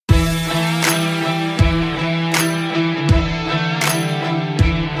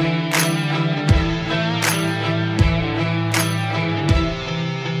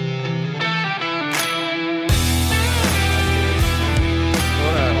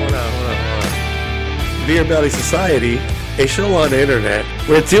Beer Belly Society, a show on the internet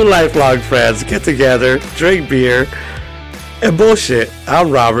where two lifelong friends get together, drink beer, and bullshit.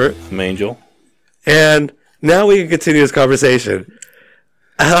 I'm Robert. I'm Angel. And now we can continue this conversation.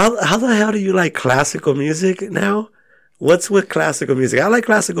 How the hell do you like classical music now? What's with classical music? I like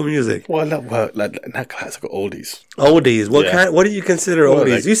classical music. Well, not classical, oldies. Oldies. What do you consider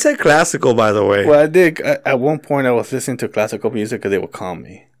oldies? You said classical, by the way. Well, I did. At one point, I was listening to classical music because they would calm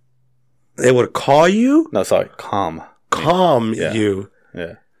me. They would call you? No, sorry, calm. Calm you.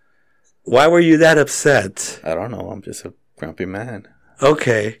 Yeah. Why were you that upset? I don't know. I'm just a grumpy man.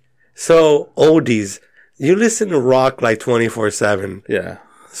 Okay. So, oldies. You listen to rock like 24/7. Yeah.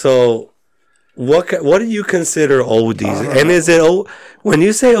 So, what do you consider oldies? And is it when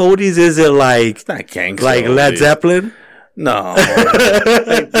you say oldies, is it like It's not gangster like oldies. Led Zeppelin? No.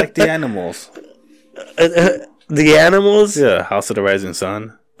 like the Animals. The Animals? Yeah, House of the Rising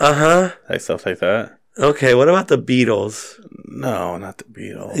Sun. Uh-huh. Like stuff like that. Okay, what about the Beatles? No, not the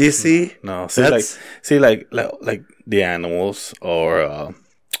Beatles. You see? No. See, like the Animals or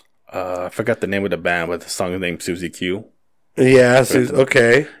I forgot the name of the band, but the song is named Susie Q. Yeah,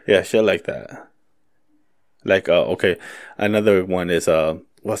 okay. Yeah, shit like that. Like okay, another one is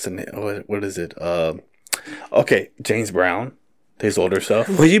what's the name? What is it? Okay, James Brown, his older stuff.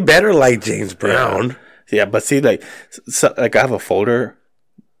 Well, you better like James Brown. Yeah, but see, like I have a folder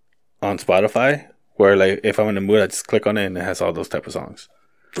on Spotify where, like, if I'm in the mood, I just click on it and it has all those type of songs.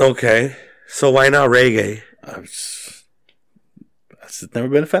 Okay, so why not reggae? I've just never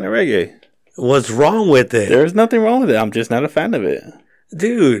been a fan of reggae. What's wrong with it? There's nothing wrong with it. I'm just not a fan of it.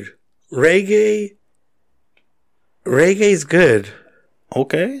 Dude, reggae's good.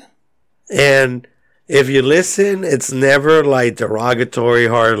 Okay. And if you listen, it's never like derogatory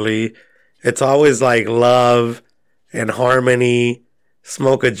hardly. It's always like love and harmony,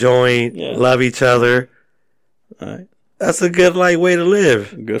 smoke a joint, love each other. All right. That's a good like way to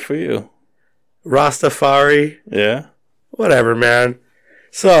live. Good for you. Rastafari. Yeah. Whatever, man.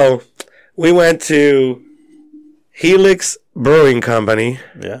 So, we went to Helix Brewing Company.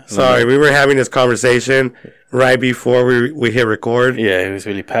 Yeah. Sorry, we were having this conversation right before we hit record. Yeah, he was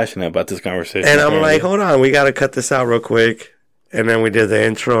really passionate about this conversation. And I'm like, hold on, we got to cut this out real quick. And then we did the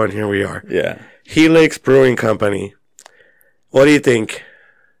intro, and here we are. Yeah. Helix Brewing Company. What do you think?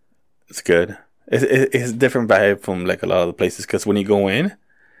 It's good. It's a different vibe from like a lot of the places because when you go in,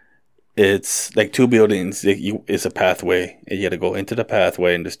 it's like two buildings. It's a pathway, and you got to go into the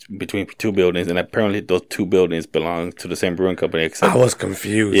pathway and just between two buildings. And apparently, those two buildings belong to the same brewing company. Except I was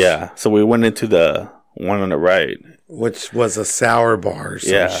confused. Yeah, so we went into the one on the right, which was a sour bar or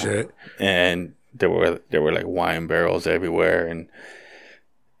some shit. And there were like wine barrels everywhere, and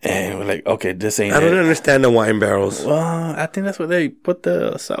we're like, okay, this ain't. I don't understand the wine barrels. Well, I think that's where they put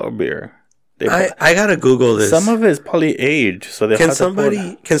the sour beer. I gotta Google this. Some of it is probably aged, so they can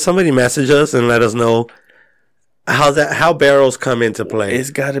somebody message us and let us know how barrels come into play?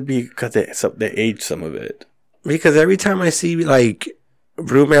 It's got to be because they age some of it. Because every time I see like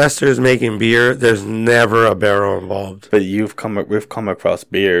brewmasters making beer, there's never a barrel involved. But we've come across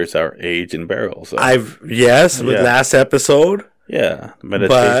beers that are aged in barrels. So. Last episode. Yeah,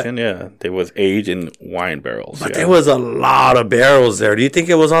 meditation. There was aged in wine barrels. But there was a lot of barrels there. Do you think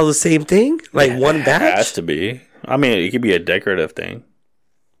it was all the same thing? Like one batch? It has to be. I mean, it could be a decorative thing.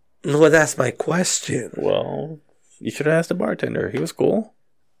 Well, that's my question. Well, you should have asked the bartender. He was cool.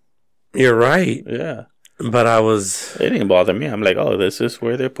 You're right. Yeah. But it didn't bother me. I'm like, oh, this is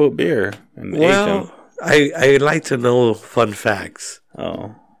where they put beer and age them. I'd like to know fun facts.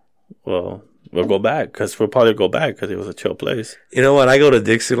 Oh, well, we'll go back because we'll probably go back because it was a chill place. You know what? I go to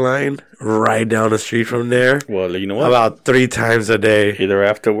Dixieline right down the street from there. Well, you know what? About 3 times a day. Either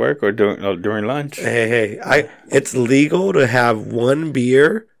after work or during lunch. Hey, it's legal to have one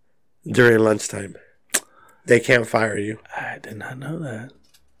beer during lunchtime. They can't fire you. I did not know that.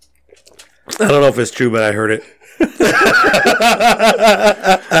 I don't know if it's true, but I heard it.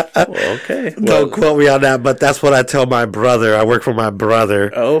 Well, okay. Don't quote me on that, but that's what I tell my brother. I work for my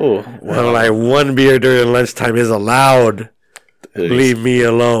brother. Oh, wow. I'm like, one beer during lunchtime is allowed. Leave me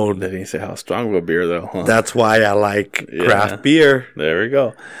alone. They didn't say how strong of a beer, though, huh? That's why I like craft beer. There we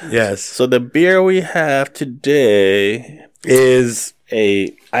go. Yes. So the beer we have today is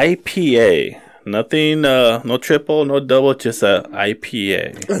a IPA. Nothing, no triple, no double, just a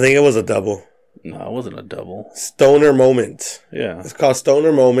IPA. I think it was a double. No, it wasn't a double. Stoner Moment. Yeah. It's called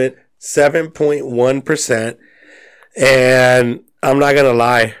Stoner Moment, 7.1%. And I'm not going to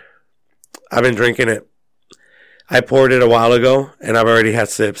lie. I've been drinking it. I poured it a while ago, and I've already had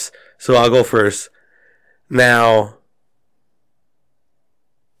sips. So I'll go first. Now,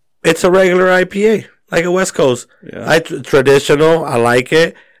 it's a regular IPA. Like a West Coast. Yeah. Traditional. I like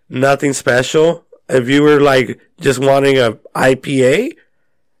it. Nothing special. If you were like just wanting a IPA,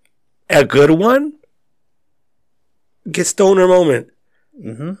 a good one, get Stoner Moment.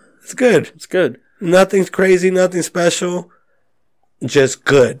 Mm-hmm. It's good. It's good. Nothing's crazy. Nothing special. Just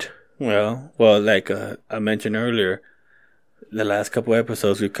good. Well, like I mentioned earlier, the last couple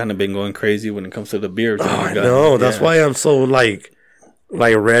episodes we've kind of been going crazy when it comes to the beer. Oh, I know. That's why I'm so like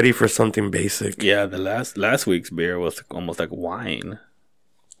ready for something basic. Yeah, the last week's beer was almost like wine.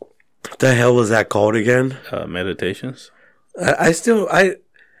 What the hell was that called again? Meditations.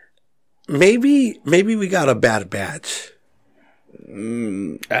 Maybe we got a bad batch.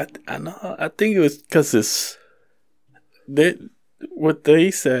 I know. I think it was because what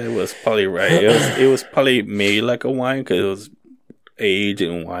they said was probably right. It was probably made like a wine because it was aged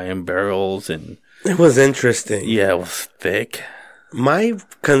in wine barrels and it was interesting. Yeah, it was thick. My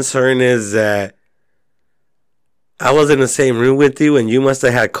concern is that I was in the same room with you and you must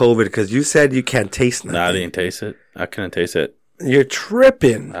have had COVID because you said you can't taste nothing. No, I didn't taste it. I couldn't taste it. You're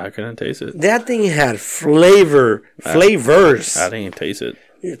tripping. I couldn't taste it. That thing had flavors. I didn't taste it.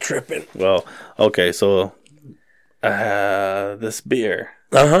 You're tripping. Well, okay, so this beer.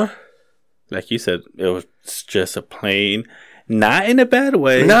 Uh-huh. Like you said, it was just a plain, not in a bad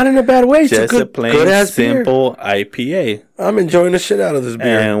way. Not in a bad way. Just it's a plain, simple beer. IPA. I'm enjoying the shit out of this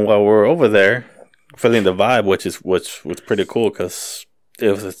beer. And while we're over there, feeling the vibe, which was pretty cool because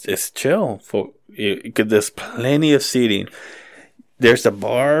it's chill. There's plenty of seating. There's a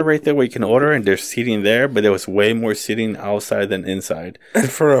bar right there where you can order, and there's seating there, but there was way more seating outside than inside. And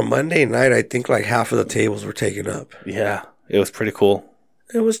for a Monday night, I think like half of the tables were taken up. Yeah, it was pretty cool.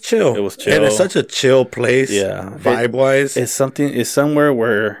 It was chill. It was chill. And it's such a chill place. Yeah. Vibe-wise. It's somewhere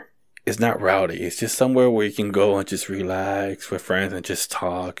where it's not rowdy. It's just somewhere where you can go and just relax with friends and just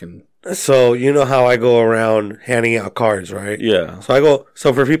talk. And so, you know how I go around handing out cards, right? Yeah.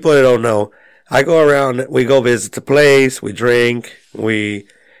 So for people that don't know, I go around, we go visit the place, we drink, we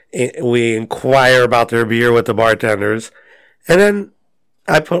inquire about their beer with the bartenders, and then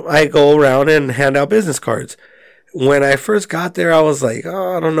I go around and hand out business cards. When I first got there, I was like,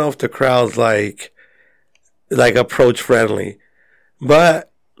 oh, I don't know if the crowd's like approach friendly. But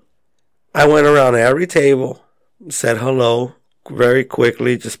I went around every table, said hello very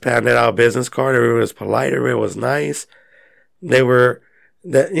quickly, just handed out a business card. Everyone was polite, everyone was nice.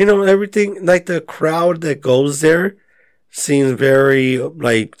 Everything, like the crowd that goes there seems very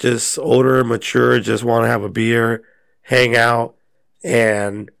like just older, mature, just want to have a beer, hang out,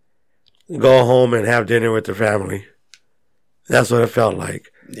 and go home and have dinner with their family. That's what it felt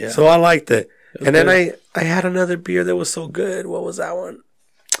like. Yeah. So I liked it. And then I had another beer that was so good. What was that one?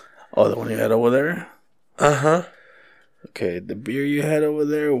 Oh, the one you had over there? Uh-huh. Okay, the beer you had over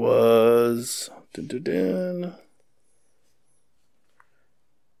there was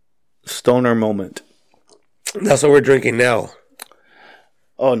Stoner Moment. That's what we're drinking now.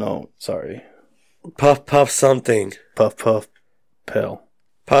 Oh, no. Sorry. Puff Puff something. Puff Puff Pale.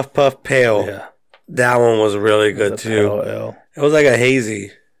 Puff Puff Pale. Yeah. That one was really good, too. Pale ale. It was like a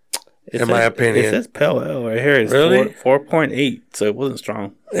hazy, my opinion. It says Pale Ale right here. It's really? 4.8, so it wasn't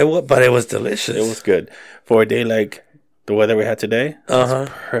strong. But it was delicious. It was good. For a day like the weather we had today, uh-huh.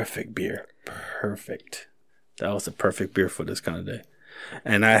 Perfect beer. Perfect. That was a perfect beer for this kind of day.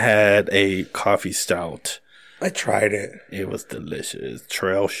 And I had a coffee stout. I tried it. It was delicious.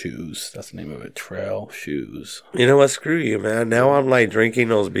 Trail Shoes. That's the name of it. Trail Shoes. You know what? Screw you, man. Now I'm like drinking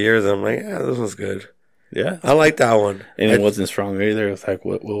those beers. I'm like, yeah, this one's good. Yeah. I like that one. And it wasn't strong either. It was like,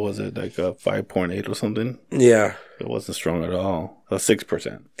 what was it? Like a 5.8 or something? Yeah. It wasn't strong at all.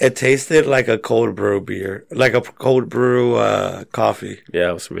 6%. It tasted like a cold brew beer. Like a cold brew coffee. Yeah,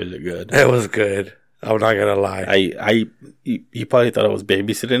 it was really good. It was good. I'm not going to lie. You probably thought I was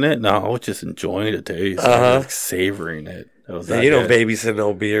babysitting it. No, I was just enjoying the taste. Uh-huh. I was like savoring it. It was that you don't good. babysit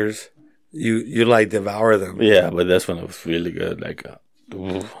no beers. You like devour them. Yeah, but this one was really good. Like,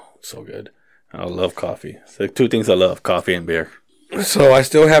 so good. I love coffee. It's like two things I love: coffee and beer. So I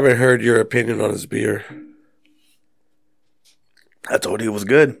still haven't heard your opinion on this beer. I told you it was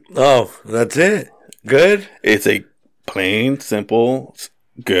good. Oh, that's it. Good. It's a plain, simple,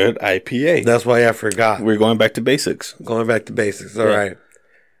 good IPA. That's why I forgot. We're going back to basics. Going back to basics. All right.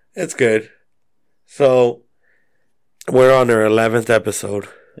 It's good. So we're on our 11th episode.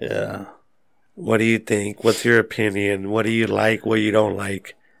 Yeah. What do you think? What's your opinion? What do you like? What you don't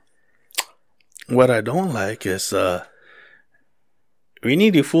like? What I don't like is we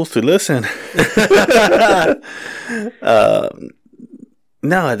need you fools to listen.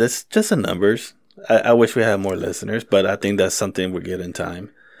 No, that's just the numbers. I wish we had more listeners, but I think that's something we'll get in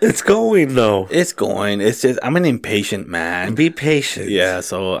time. It's going though. It's going. It's just I'm an impatient man. Be patient. Yeah,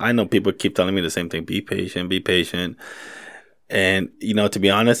 so I know people keep telling me the same thing. Be patient, be patient. And, to be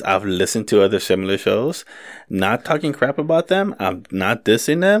honest, I've listened to other similar shows. Not talking crap about them. I'm not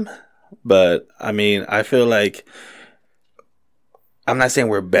dissing them. But, I feel like I'm not saying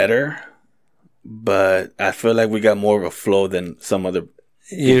we're better, but I feel like we got more of a flow than some other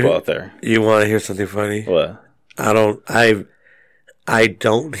people out there. You want to hear something funny? What? I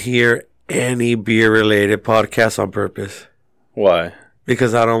don't hear any beer-related podcasts on purpose. Why?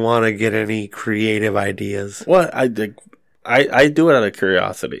 Because I don't want to get any creative ideas. Well, I do it out of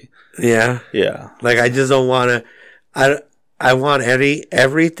curiosity. Yeah? Yeah. Like, I just don't want to... I want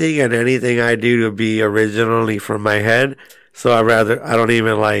everything and anything I do to be originally from my head. So I don't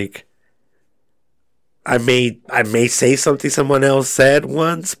even like... I may say something someone else said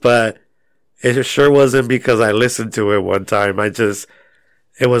once, but it sure wasn't because I listened to it one time.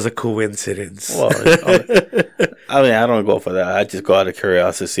 It was a coincidence. Well, I don't go for that. I just go out of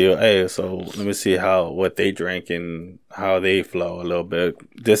curiosity. So let me see what they drink and how they flow a little bit.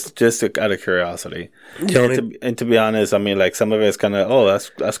 Just out of curiosity. And to be honest, like some of it's kind of,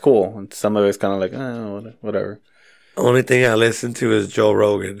 that's cool. And some of it's kind of like, whatever. Only thing I listen to is Joe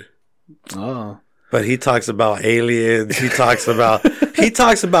Rogan. Oh. But he talks about aliens. He talks about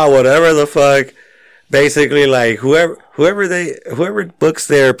whatever the fuck. Basically, like whoever books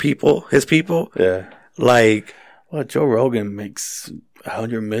his people. Yeah. Like, well, Joe Rogan makes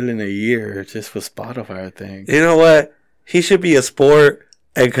 $100 million a year just for Spotify, I think. You know what? He should be a sport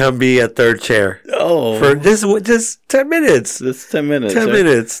and come be a third chair. Oh, for just 10 minutes. Just 10 minutes. 10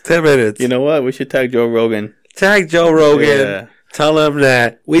 minutes. 10 minutes. You know what? We should tag Joe Rogan. Tag Joe Rogan. Yeah. Tell him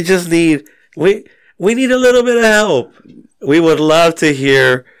that we just need we need a little bit of help. We would love to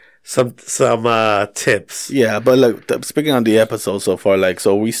hear some tips. Yeah, but look, speaking on the episode so far,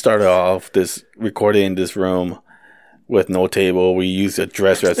 so we started off this recording in this room with no table. We used a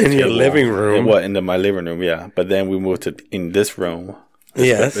dresser as a table. In your living room. In my living room, yeah. But then we moved to in this room.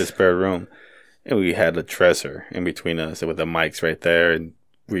 This spare room. And we had a dresser in between us with the mics right there. And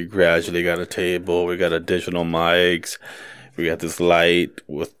we gradually got a table. We got additional mics. We got this light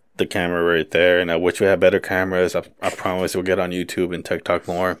with the camera right there, and I wish we had better cameras. I promise we'll get on YouTube and TikTok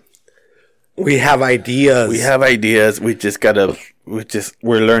more. We have ideas.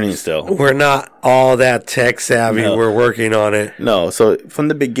 We're learning still. We're not all that tech savvy. No. We're working on it. No, so from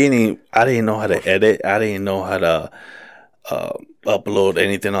the beginning, I didn't know how to edit. I didn't know how to upload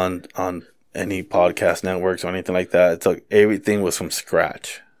anything on any podcast networks or anything like that. So everything was from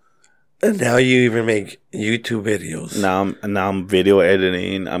scratch. And now you even make YouTube videos. Now I'm video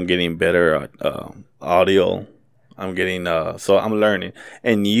editing. I'm getting better at audio. I'm getting so I'm learning.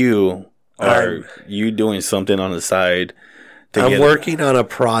 And you doing something on the side. I'm working on a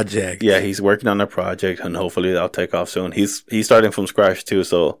project. Yeah, he's working on a project, and hopefully that'll take off soon. He's starting from scratch too,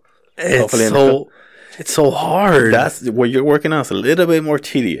 so it's so hard. That's what you're working on. It's a little bit more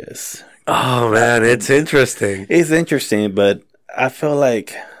tedious. Oh man, it's interesting. It's interesting, but I feel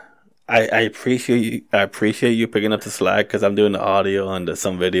like. I appreciate you picking up the slack because I'm doing the audio and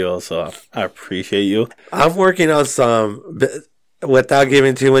some videos, so I appreciate you. I'm working on some, without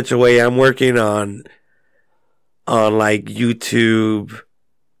giving too much away. I'm working on like YouTube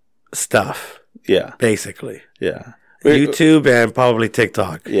stuff. Yeah, basically. Yeah, YouTube and probably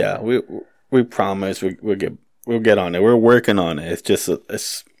TikTok. Yeah, we promise we'll get on it. We're working on it. It's just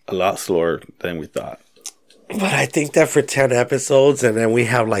it's a lot slower than we thought. But I think that for 10 episodes, and then we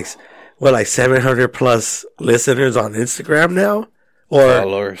have like 700 plus listeners on Instagram now,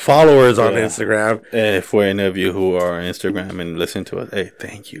 or followers on Instagram. And if we're any of you who are on Instagram and listen to us, hey,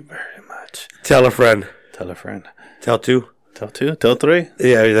 thank you very much. Tell a friend. Tell a friend. Tell two. Tell two. Tell three.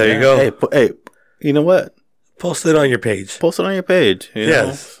 Yeah, there you go. Hey, you know what? Post it on your page. Post it on your page.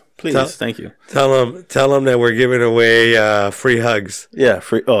 Yes. Know? Please. Thank you. Tell them that we're giving away free hugs. Yeah,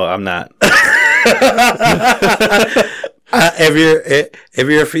 free. Oh, I'm not. If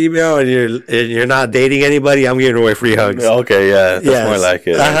you're a female and you're not dating anybody, I'm giving away free hugs. Okay, yeah, that's more like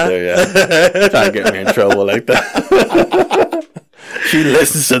it. Right there, yeah. Trying to get me in trouble like that. She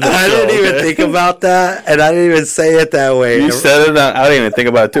listens to the show. I didn't even think about that, and I didn't even say it that way. You said it. I didn't even think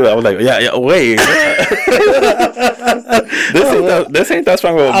about it too. I was like, yeah, wait. This ain't that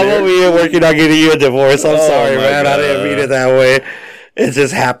strong of a I'm over here working on getting you a divorce. I'm sorry, man. God. I didn't mean it that way. It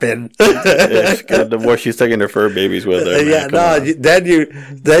just happened. She got divorced. She's taking her fur babies with her. Yeah,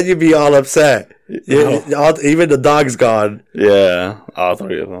 then you be all upset. Even the dog's gone. Yeah, all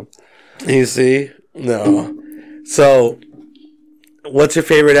three of them. You see? No. So, what's your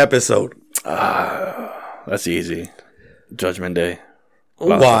favorite episode? That's easy. Judgment Day.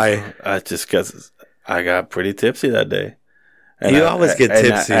 Why? Just because I got pretty tipsy that day. You always get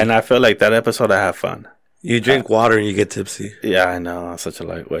tipsy. And I feel like that episode I have fun. You drink water and you get tipsy. Yeah, I know. I'm such a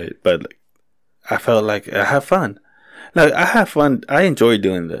lightweight. But I felt like I have fun. Like, I have fun. I enjoy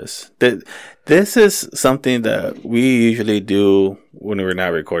doing this. This is something that we usually do when we're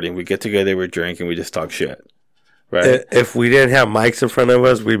not recording. We get together, we drink, and we just talk shit. Right? If we didn't have mics in front of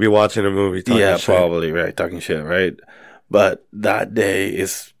us, we'd be watching a movie talking shit. Yeah, probably, right. Talking shit, right? But that day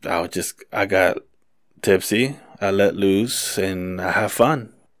I got tipsy. I let loose, and I have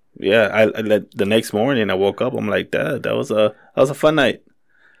fun. Yeah, I let the next morning I woke up. I'm like, that was a fun night.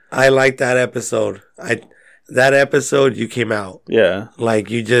 I like that episode. That episode you came out. Yeah,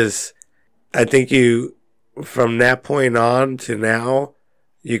 like I think you from that point on to now,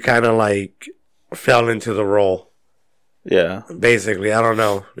 you kind of like fell into the role. Yeah, basically, I don't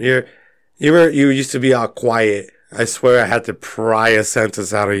know. You used to be all quiet. I swear I had to pry a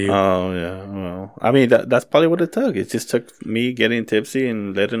sentence out of you. Oh, yeah. Well, I mean, that's probably what it took. It just took me getting tipsy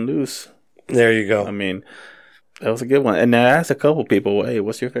and letting loose. There you go. I mean, that was a good one. And I asked a couple people, hey,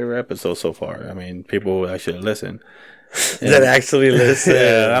 what's your favorite episode so far? I mean, people who actually listen. That actually listen.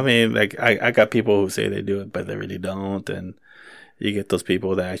 Yeah, I mean, like, I got people who say they do it, but they really don't. And you get those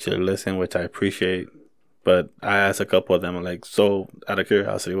people that actually listen, which I appreciate. But I asked a couple of them, I'm like, so out of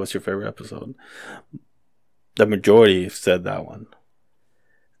curiosity, what's your favorite episode? The majority said that one.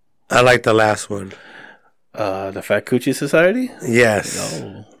 I like the last one. The Fat Coochie Society? Yes.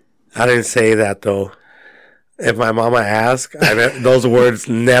 No. I didn't say that, though. If my mama asked, those words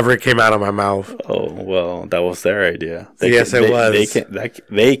never came out of my mouth. Oh, well, that was their idea. It was.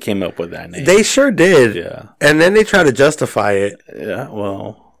 They came up with that name. They sure did. Yeah. And then they tried to justify it. Yeah,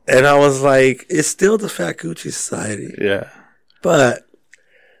 well. And I was like, it's still the Fat Coochie Society. Yeah. But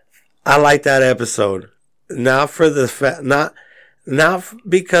I like that episode. Not for the not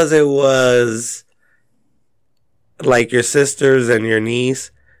because it was like your sisters and your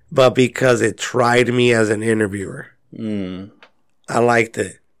niece, but because it tried me as an interviewer. I liked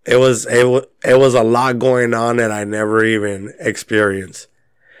it. It was a lot going on that I never even experienced.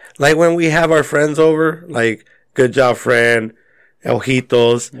 Like when we have our friends over, like Good Job Friend,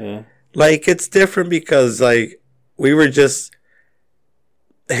 Ojitos. Yeah. Like it's different because like we were just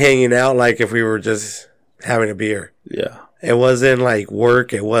hanging out, like if we were just having a beer. Yeah. It wasn't like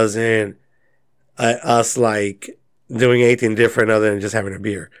work. It wasn't us like doing anything different other than just having a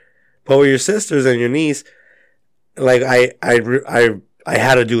beer. But with your sisters and your niece, like I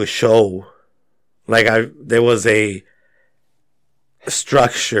had to do a show. Like there was a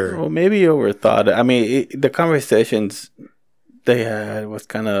structure. Well, maybe you overthought it. I mean, the conversations they had was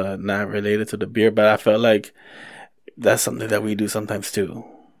kind of not related to the beer, but I felt like that's something that we do sometimes too.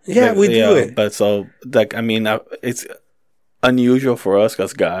 Yeah, like, we do it. But so, like, I mean, it's unusual for us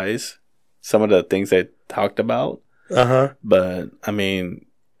as guys, some of the things they talked about. But, I mean,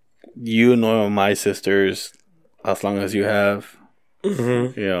 you know my sisters as long as you have.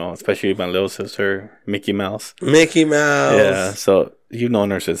 Mm-hmm. You know, especially my little sister, Mickey Mouse. Mickey Mouse. Yeah, so you've known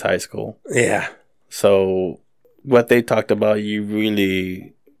her since high school. Yeah. So, what they talked about, you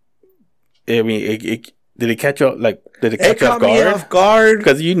really... I mean, did it catch you? Like, did it catch you off guard? It caught me off guard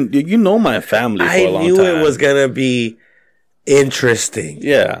because you know my family for a long time. I knew it was gonna be interesting.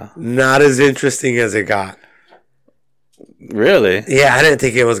 Yeah, not as interesting as it got. Really? Yeah, I didn't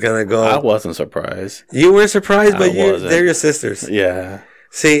think it was gonna go. I wasn't surprised. You were surprised, but they're your sisters. Yeah.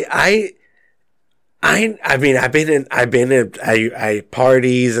 See, I mean, I've been at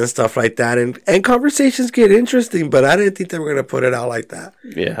parties and stuff like that, and conversations get interesting, but I didn't think they were gonna put it out like that.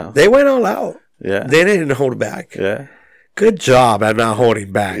 Yeah. They went all out. Yeah. They didn't hold back. Yeah. Good job at not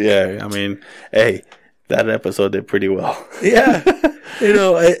holding back. Yeah. I mean, hey, that episode did pretty well. Yeah. You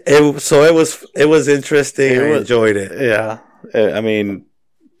know, it was interesting. I enjoyed it. Yeah. I mean,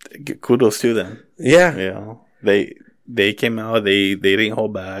 kudos to them. Yeah. You know, they came out, they didn't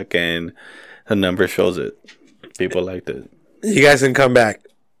hold back, and the number shows it. People liked it. You guys can come back.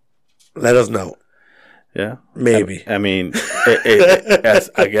 Let us know. Yeah, maybe. I mean,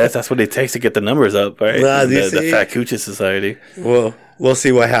 I guess that's what it takes to get the numbers up, right? The Fat Coochie Society. Well, we'll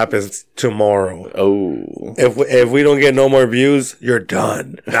see what happens tomorrow. Oh, if we don't get no more views, you're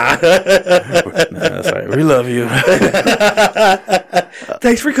done. That's right. We love you.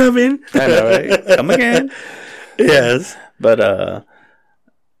 Thanks for coming. I know, right? Come again. Yes, but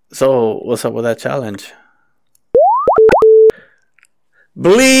so what's up with that challenge?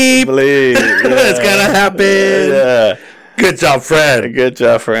 Bleep. Yeah. It's gonna happen. Yeah. Good job, friend. Good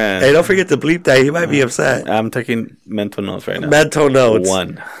job, friend. Hey, don't forget to bleep that. He might be upset. I'm taking mental notes right now. Mental notes.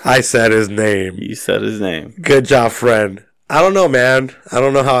 1. I said his name. You said his name. Good job, friend. I don't know, man. I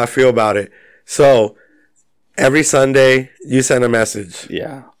don't know how I feel about it. So every Sunday you send a message.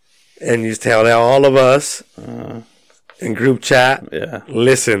 Yeah. And you tell all of us in group chat. Yeah.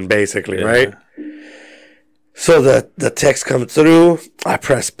 Listen, basically, right? So the text comes through. I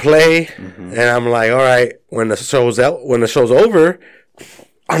press play, and I'm like, all right. When the show's over,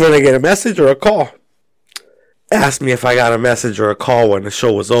 I'm gonna get a message or a call. Ask me if I got a message or a call when the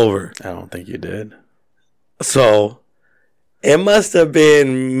show was over. I don't think you did. So it must have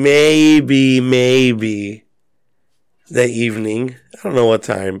been maybe the evening. I don't know what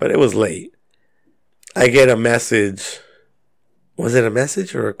time, but it was late. I get a message. Was it a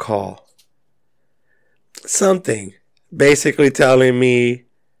message or a call? Something. Basically telling me,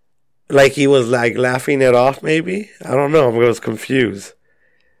 like he was like laughing it off maybe. I don't know. I was confused.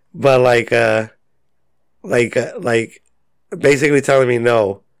 But like basically telling me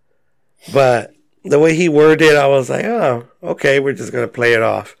no. But the way he worded it, I was like, oh, okay, we're just going to play it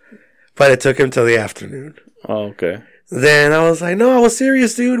off. But it took him till the afternoon. Oh, okay. Then I was like, no, I was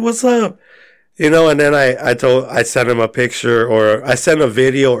serious, dude. What's up? You know, and then I sent him a picture, or I sent a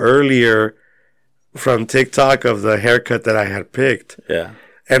video earlier from TikTok of the haircut that I had picked. Yeah.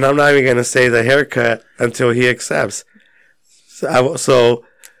 And I'm not even going to say the haircut until he accepts. I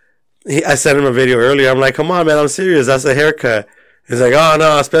sent him a video earlier. I'm like, come on, man, I'm serious. That's a haircut. He's like, oh,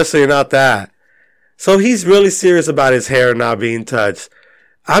 no, especially not that. So he's really serious about his hair not being touched.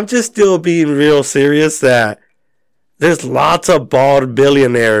 I'm just still being real serious that there's lots of bald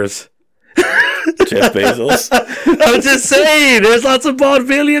billionaires. Jeff Bezos. I'm just saying, there's lots of bald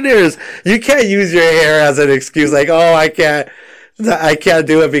billionaires. You can't use your hair as an excuse, like, oh, I can't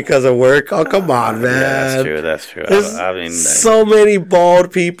do it because of work. Oh, come on, man. Yeah, that's true. There's I mean, so many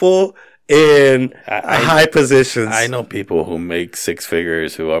bald people in high positions. I know people who make six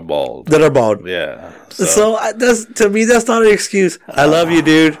figures who are bald. That are bald. Yeah. So to me, that's not an excuse. I love you,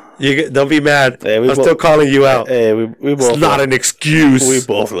 dude. Don't be mad. Hey, I'm still calling you out. Hey, we both. It's not an excuse. We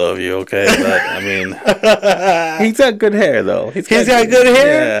both love you, okay? But I mean, he's got good hair, though. He's got good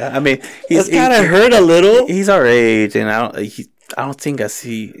hair. Yeah, I mean, it's gotta hurt a little. He's our age, and I don't think I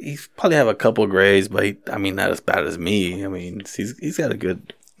see. He's probably have a couple grays, but not as bad as me. I mean, he's got a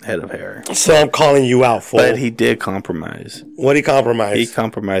good head of hair. So I'm calling you out, fool. But he did compromise. What did he compromise? He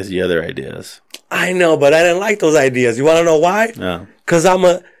compromised the other ideas. I know, but I didn't like those ideas. You want to know why? No. Because I'm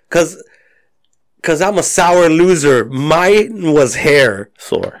a sour loser. Mine was hair.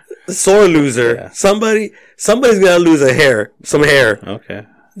 Sore loser. Yeah. Somebody's gonna lose some hair. Okay.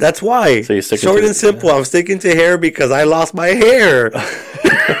 That's why. So you're sticking short and simple. I'm sticking to hair because I lost my hair.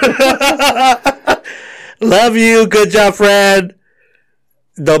 Love you. Good job, Fred.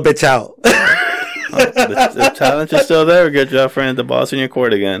 Don't bitch out. The challenge is still there. Good job, friend. The ball's in your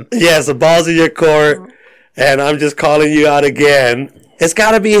court again. Yes, the ball's in your court. And I'm just calling you out again. It's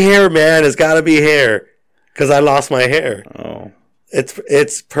got to be hair, man. It's got to be hair. Because I lost my hair. Oh.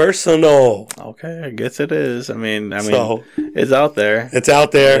 It's personal. Okay, I guess it is. I mean, so, it's out there. It's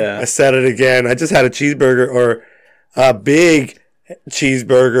out there. Yeah. I said it again. I just had a cheeseburger, or a big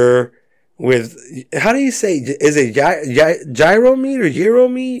cheeseburger with, how do you say, is it gyro meat or gyro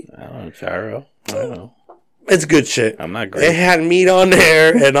meat? I don't know, gyro. I don't know. It's good shit. I'm not great. It had meat on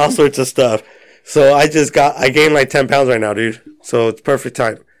there and all sorts of stuff. So I gained like 10 pounds right now, dude. So it's perfect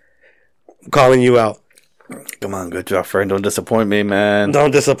time. I'm calling you out. Come on, good job, friend. Don't disappoint me, man.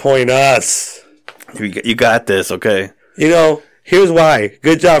 Don't disappoint us. You got this, okay? You know, here's why.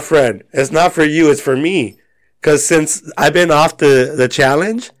 Good job, friend. It's not for you. It's for me. Because since I've been off the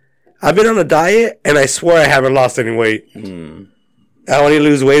challenge, I've been on a diet, and I swear I haven't lost any weight. I only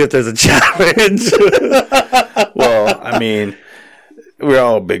lose weight if there's a challenge. Well, I mean, we're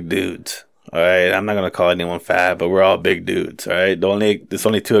all big dudes. All right, I'm not gonna call anyone fat, but we're all big dudes. All right, there's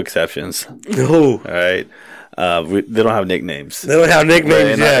only two exceptions. Who? All right, they don't have nicknames. They don't have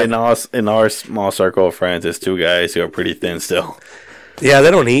nicknames yet. In our small circle of friends, there's two guys who are pretty thin still. Yeah, they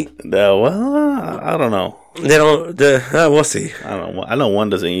don't eat. Well, I don't know. They don't. We'll see. I don't know. I know one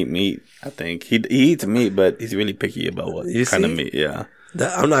doesn't eat meat. I think he eats meat, but he's really picky about what kind of meat. Yeah,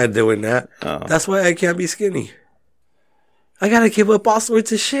 I'm not doing that. That's why I can't be skinny. I gotta give up all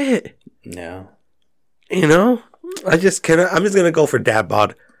sorts of shit. Yeah. You know, I'm just gonna go for dad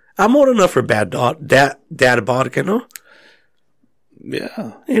bod. I'm old enough for dad bod, you know.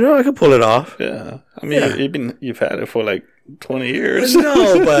 Yeah. You know, I can pull it off. Yeah. I mean, you've had it for like 20 years.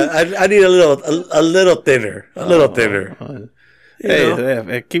 No, but I need a little thinner.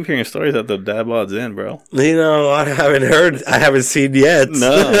 I keep hearing stories that the dad bod's in, bro. You know, I haven't seen yet.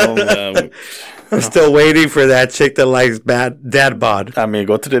 No. I'm still waiting for that chick that likes dad bod. I mean,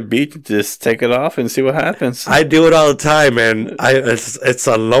 go to the beach, just take it off and see what happens. I do it all the time, and it's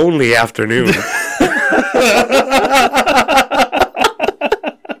a lonely afternoon.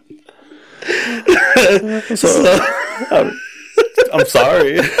 I'm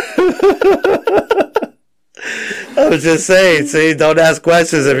sorry. I was just saying, see, don't ask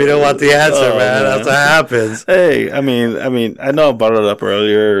questions if you don't want the answer, man. That's what happens. Hey, I mean, I know I brought it up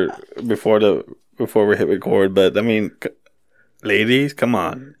earlier before we hit record, but I mean, ladies, come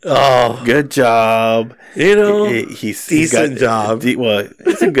on. Oh, good job. You know, he's decent job. Well,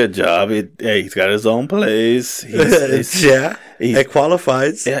 it's a good job. He's got his own place. It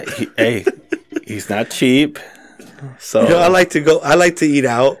qualifies. Yeah, he's not cheap. So I like to eat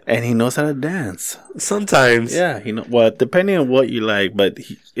out, and he knows how to dance. Sometimes, yeah, depending on what you like. But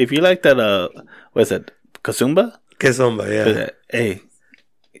if you like that, what is it, kazumba? Kazumba, yeah. Hey,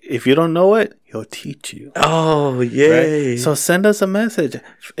 if you don't know it, he'll teach you. Oh, yay! Right? So send us a message,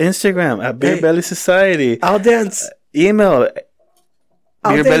 Instagram at Beer Belly Society. I'll dance. Email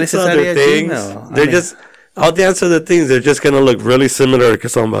Beer Belly Society at Gmail. I'll dance to the things. They're just gonna look really similar to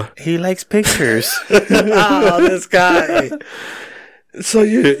Kazumba. He likes pictures. Oh, this guy. So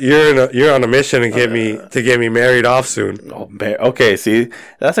you're on a mission to get me married off soon. Oh, okay. See,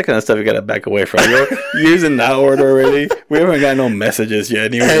 that's the kind of stuff you gotta back away from. You're using that word already. We haven't got no messages yet.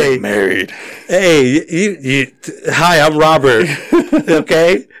 And you're married. Hey, you. Hi, I'm Robert.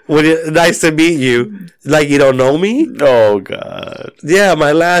 Okay, nice to meet you. Like you don't know me? Oh God. Yeah,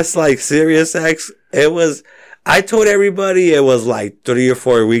 my last serious ex. I told everybody it was 3 or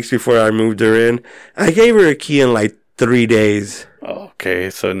 4 weeks before I moved her in. I gave her a key in 3 days. Okay,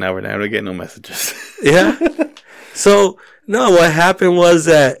 so now we're never getting no messages. Yeah. So, no, what happened was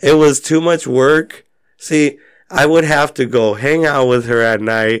that it was too much work. See, I would have to go hang out with her at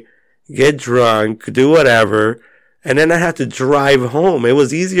night, get drunk, do whatever, and then I had to drive home. It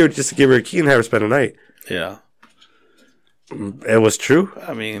was easier just to give her a key and have her spend the night. Yeah. It was true.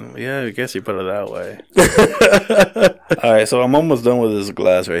 I mean, yeah, I guess you put it that way. All right, so I'm almost done with this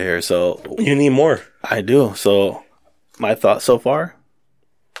glass right here. So you need more. I do. So my thoughts so far,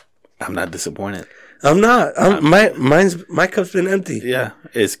 I'm not disappointed. I'm not. My cup's been empty. Yeah,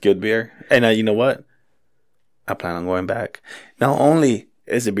 it's good beer, and you know what? I plan on going back. Not only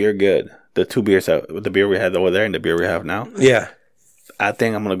is the beer good, the beer we had over there and the beer we have now. Yeah, I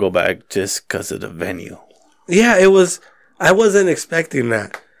think I'm gonna go back just because of the venue. Yeah, it was. I wasn't expecting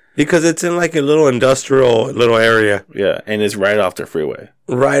that because it's in a little industrial area. Yeah, and it's right off the freeway.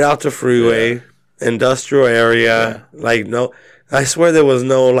 Right off the freeway, industrial area. Yeah. No, I swear there was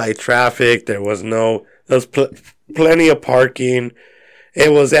no traffic. There was plenty of parking.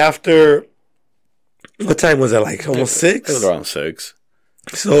 It was after. What time was it? Almost 6. It was around 6.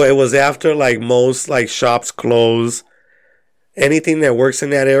 So it was after most shops close. Anything that works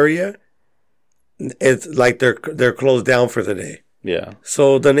in that area. It's they're closed down for the day. Yeah.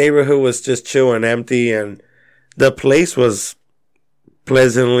 So the neighborhood was just chill and empty, and the place was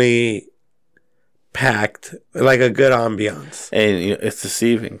pleasantly packed, a good ambiance. And it's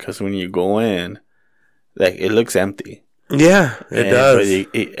deceiving because when you go in, it looks empty. Yeah, it does.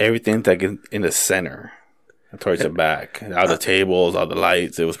 But everything's in the center, towards the back, all the tables, all the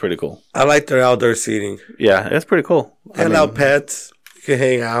lights. It was pretty cool. I like their outdoor seating. Yeah, it's pretty cool. And out pets. You can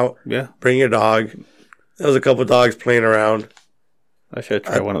hang out. Yeah. Bring your dog. There was a couple dogs playing around. I should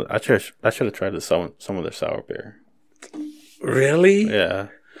have tried I should have tried some of their sour beer. Really? Yeah.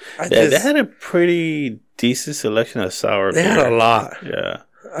 They had a pretty decent selection of sour beer. They had a lot. Yeah.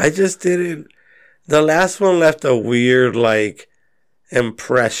 I just didn't. The last one left a weird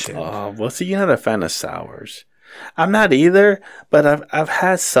impression. Well, see, you're not a fan of sours. I'm not either, but I've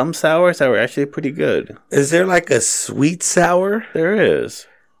had some sours that were actually pretty good. Is there a sweet sour? There is.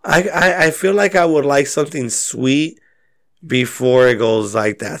 I feel like I would like something sweet before it goes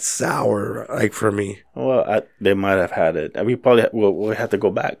that sour, for me. Well, they might have had it. We probably we'll have to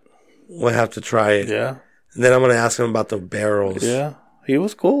go back. We'll have to try it. Yeah. And then I'm going to ask him about the barrels. Yeah. He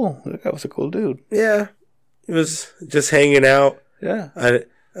was cool. That guy was a cool dude. Yeah. He was just hanging out. Yeah.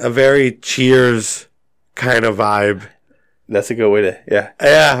 A very Cheers kind of vibe. That's a good way to, yeah.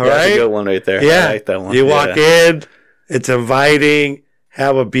 Yeah, right? That's a good one right there. Yeah. I like that one. You walk in, it's inviting,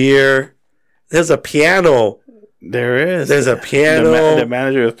 have a beer. There's a piano. There is. There's a piano. The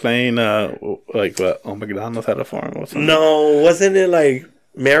manager was playing, McDonald's had a farm or something. No, wasn't it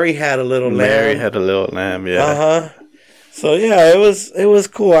Mary Had a Little Lamb? Mary Had a Little Lamb, yeah. Uh-huh. So, yeah, it was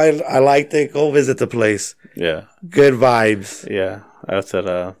cool. I liked it. Go visit the place. Yeah. Good vibes. Yeah. That's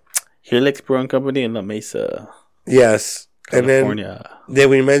at Helix Brewing Company in La Mesa. Yes. California. And then did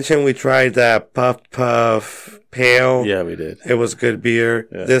we mention we tried that Puff Pale? Yeah, we did. It was good beer.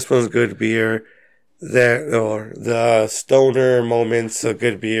 Yeah. This one's good beer. The Stoner Moments a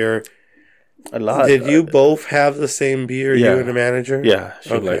good beer. A lot. Did you both have the same beer? Yeah. You and the manager? Yeah,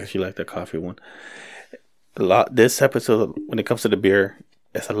 she liked the coffee one. A lot. This episode, when it comes to the beer,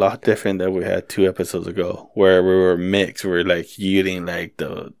 it's a lot different than we had 2 episodes ago, where we were mixed. We were like eating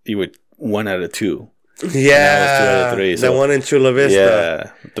you were 1 out of 2. Yeah, 2 out of 3. The one in Chula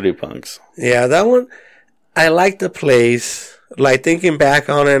Vista. Yeah, 3 punks. Yeah, that one. I like the place. Like thinking back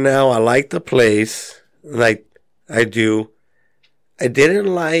on it now, I like the place. Like I do. I didn't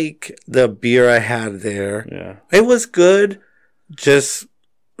like the beer I had there. Yeah, it was good. Just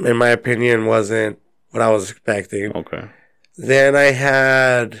in my opinion, wasn't what I was expecting. Okay. Then I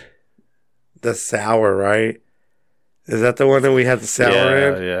had the sour, right? Is that the one that we had the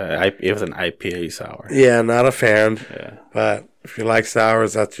sour in? Yeah. It was an IPA sour. Yeah, not a fan. Yeah. But if you like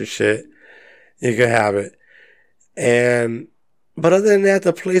sours, that's your shit. You can have it. But other than that,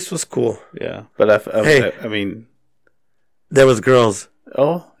 the place was cool. Yeah. But I mean... There was girls.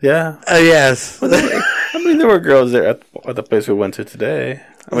 Oh, yeah. Yes. There were girls there at the place we went to today.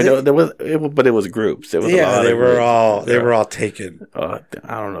 I mean, but it was groups. It was a lot they of were groups. they were all taken. I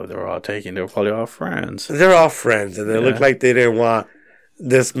don't know if they were all taken. They were probably all friends. They're all friends, and they looked like they didn't want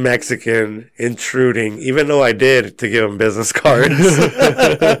this Mexican intruding, even though I did to give them business cards.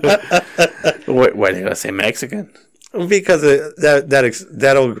 Why are they gonna say Mexican? Because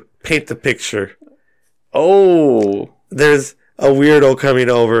that'll paint the picture. Oh, there's a weirdo coming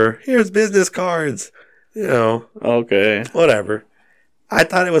over. Here's business cards. Okay. Whatever. I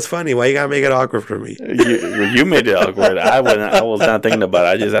thought it was funny. Why you gotta make it awkward for me? You made it awkward. I was not thinking about it.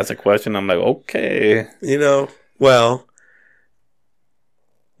 I just asked a question. I'm like, okay. Well,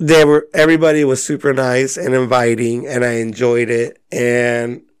 everybody was super nice and inviting, and I enjoyed it.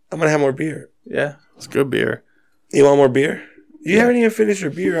 And I'm gonna have more beer. Yeah, it's good beer. You want more beer? You haven't even finished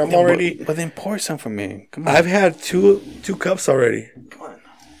your beer. I'm already. But then pour some for me. Come on. I've had two cups already. Come on.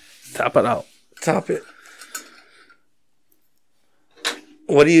 Top it out. Top it.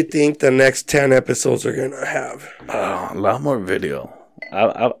 What do you think the next 10 episodes are going to have? A lot more video.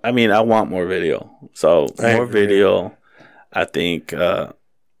 I mean, I want more video. So, more video. I think, I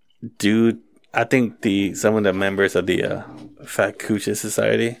think some of the members of the Fat Coochie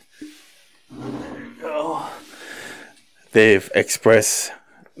Society, they've expressed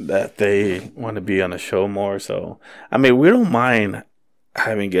that they want to be on the show more. So, I mean, we don't mind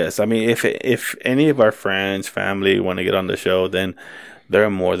having guests. I mean, if any of our friends, family want to get on the show, then they're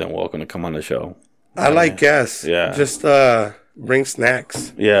more than welcome to come on the show. I like guests. Yeah. Just bring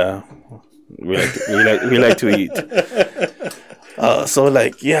snacks. Yeah. We like to eat.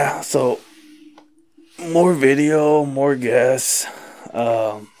 So more video, more guests.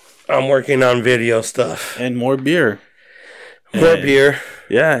 I'm working on video stuff. And more beer. More beer.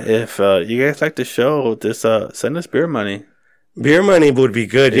 Yeah, if you guys like the show, just send us beer money. Beer money would be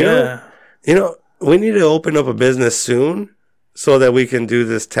good. Yeah. We need to open up a business soon so that we can do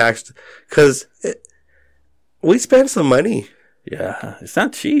this tax. Because we spend some money. Yeah, it's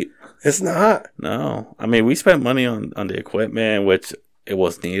not cheap. It's not. No. I mean, we spent money on the equipment, which it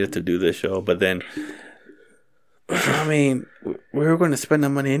was needed to do this show. But then, I mean, we were going to spend the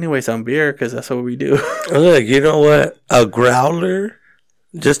money anyways on beer because that's what we do. Look, you know what? A growler,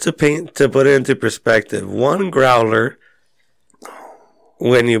 just to put it into perspective, one growler,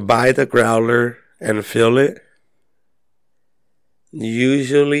 when you buy the growler and fill it,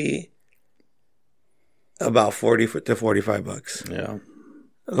 usually about $40 to $45. Yeah.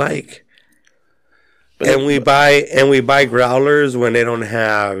 We buy growlers when they don't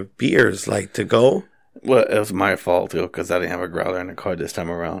have beers to go. Well, it was my fault too because I didn't have a growler in the car this time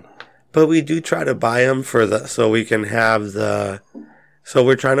around. But we do try to buy them so we can have so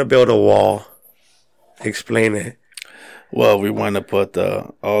we're trying to build a wall. Explain it. Well, we want to put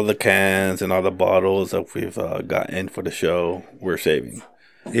all the cans and all the bottles that we've got in for the show. We're saving.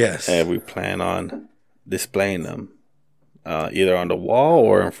 Yes. And we plan on displaying them either on the wall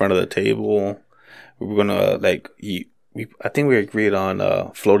or in front of the table. We're gonna I think we agreed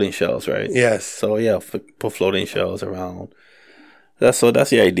on floating shelves, right? Yes. So yeah, put floating shelves around. That's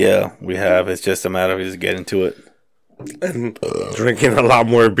the idea we have. It's just a matter of just getting to it and drinking a lot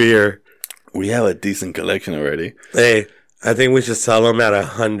more beer. We have a decent collection already. Hey, I think we should sell them at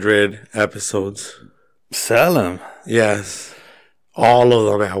 100 episodes. Sell them? Yes. All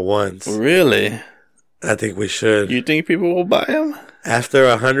of them at once. Really? I think we should. You think people will buy them? After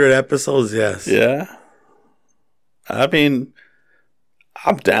 100 episodes, yes. Yeah. I mean,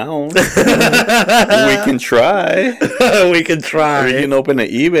 I'm down. We can try. We can try. We can open an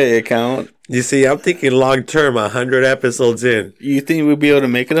eBay account. You see, I'm thinking long term, 100 episodes in. You think we'll be able to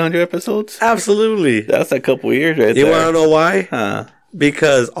make it 100 episodes? Absolutely. That's a couple years right there. You want to know why? Huh.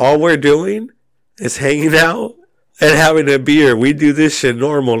 Because all we're doing is hanging out and having a beer. We do this shit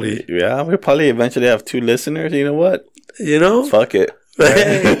normally. Yeah, we'll probably eventually have 2 listeners. You know what? You know? Fuck it.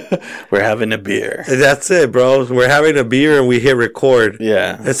 We're having a beer. That's it, bro. We're having a beer and we hit record.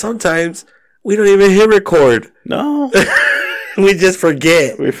 Yeah. And sometimes we don't even hit record. No. We just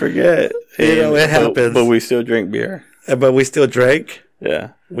forget. We forget. You know, it happens. But we still drink beer. But we still drink.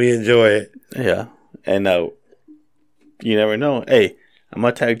 Yeah. We enjoy it. Yeah. And you never know. Hey, I'm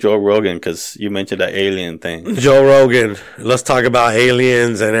going to tag Joe Rogan because you mentioned that alien thing. Joe Rogan. Let's talk about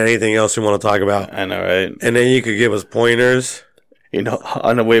aliens and anything else you want to talk about. I know, right? And then you could give us pointers. You know,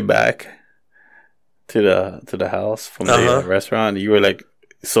 on the way back to the house from the restaurant, you were like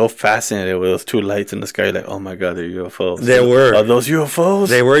so fascinated with those 2 lights in the sky. Like, oh my God, they're UFOs. There were. Are those UFOs?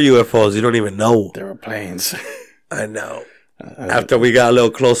 They were UFOs. You don't even know. They were planes. I know. After we got a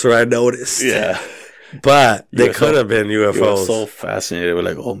little closer, I noticed. Yeah. But they could have been UFOs. You were so fascinated. We're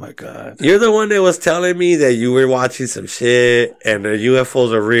like, oh my God. You're the one that was telling me that you were watching some shit and the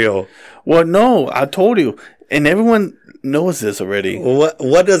UFOs are real. Well, no, I told you. And everyone knows this already. What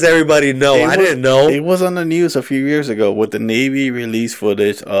does everybody know? I didn't know. It was on the news a few years ago with the Navy release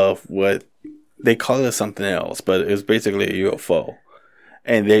footage of what they call it something else, but it was basically a UFO.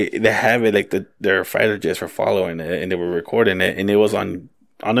 And they have it like their fighter jets were following it and they were recording it and it was on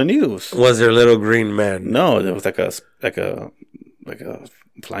the news. Was there little green men? No, it was like a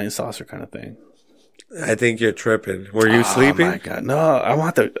flying saucer kind of thing. I think you're tripping. Were you sleeping? Oh my God. No, I'll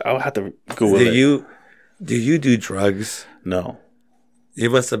have to Google it. Do you do drugs? No.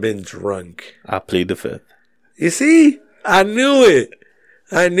 You must have been drunk. I plead the 5th. You see? I knew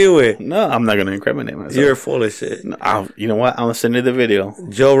it. No, I'm not going to incriminate myself. You're full of shit. No, you know what? I'm going to send you the video.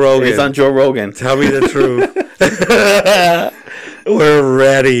 Joe Rogan. It's on Joe Rogan. Tell me the truth. We're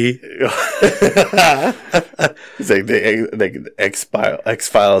ready. It's like the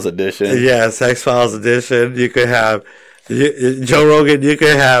X-Files edition. Yes, X-Files edition. You could have Joe Rogan. You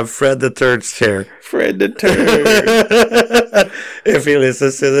could have Fred the Third's chair. Fred the Third. If he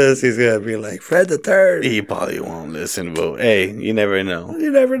listens to this, he's gonna be like Fred the Third. He probably won't listen, but hey, you never know. You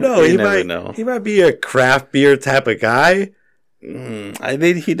never know. He might be a craft beer type of guy.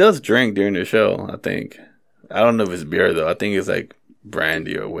 He does drink during the show. I think. I don't know if it's beer though. I think it's like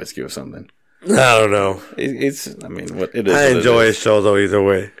brandy or whiskey or something. I don't know. What it is. I enjoy his show though. Either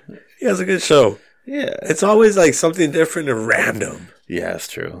way, he has a good show. Yeah, it's always like something different and random. Yeah, it's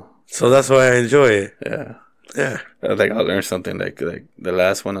true. So that's why I enjoy it. Yeah. I learned something like the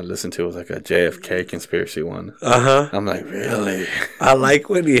last one I listened to was like a JFK conspiracy one. I'm like, really? I like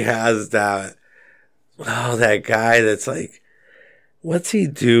when he has that guy that's like, what's he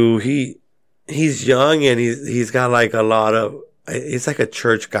do? He's young and he's got like a lot of, he's like a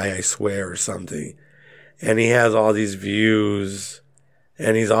church guy, I swear, or something. And he has all these views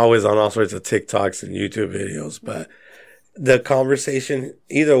and he's always on all sorts of TikToks and YouTube videos, but the conversation,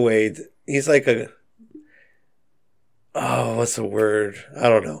 either way, he's like what's the word? I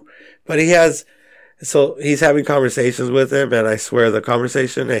don't know. But he's having conversations with him, and I swear the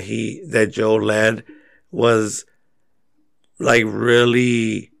conversation that Joe led was like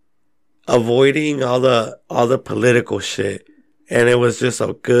really avoiding all the political shit. And it was just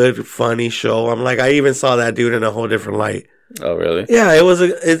a good, funny show. I'm like, I even saw that dude in a whole different light. Oh, really? Yeah, it was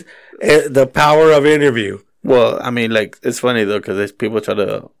the power of interview. Well, I mean, like, it's funny, though, because people try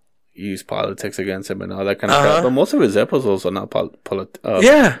to use politics against him and all that kind of stuff. But most of his episodes are not political.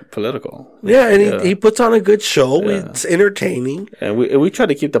 Yeah, and he puts on a good show. Yeah. It's entertaining. And we try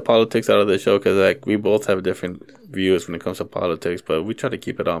to keep the politics out of the show because, like, we both have different views when it comes to politics. But we try to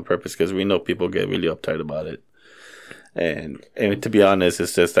keep it on purpose because we know people get really uptight about it. And to be honest,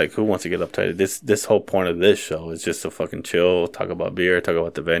 it's just like, who wants to get uptight? This whole point of this show is just to fucking chill, talk about beer, talk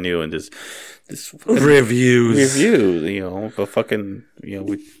about the venue, and just reviews, but fucking, we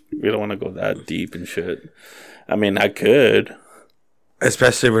don't want to go that deep and shit. I mean, I could.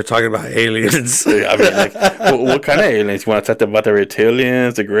 Especially if we're talking about aliens. I mean, like, what kind of aliens? You want to talk about the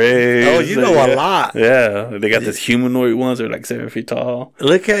reptilians, the Greys? Oh, you know a lot. Yeah. They got this humanoid ones that are like 7 feet tall.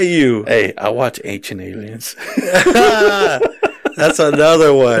 Look at you. Hey, I watch Ancient Aliens. That's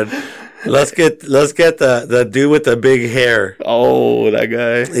another one. Let's get the dude with the big hair. Oh, that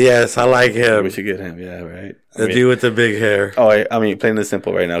guy? Yes, I like him. We should get him. Yeah, right. Dude with the big hair. Oh, I mean, plain and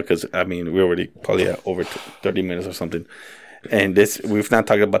simple right now because, I mean, we're already probably at over 30 minutes or something. And we've not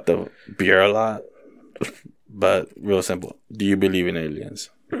talked about the beer a lot, But real simple. Do you believe in aliens?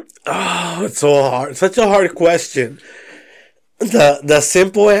 Oh, it's so hard. Such a hard question. The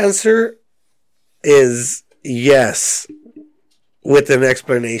simple answer is yes, with an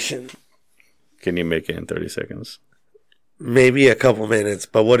explanation. Can you make it in 30 seconds? Maybe a couple minutes,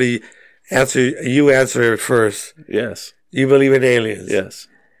 but what do you answer? You answer it first. Yes. You believe in aliens? Yes.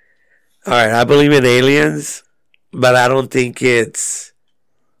 All right, I believe in aliens, but I don't think it's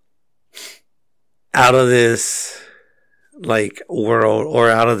out of this like world or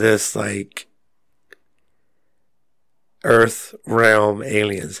out of this like Earth realm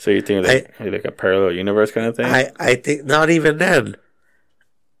aliens. So you think like a parallel universe kind of thing? I think not even then.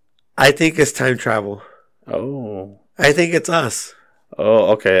 I think it's time travel. Oh. I think it's us.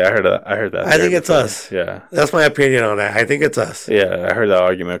 Oh, okay. I heard that. I think it's us. Yeah. That's my opinion on that. I think it's us. Yeah, I heard that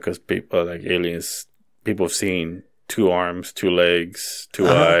argument because people like aliens, people have seen 2 arms, 2 legs, 2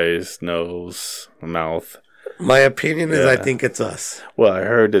 eyes, nose, mouth. My opinion is I think it's us. Well, I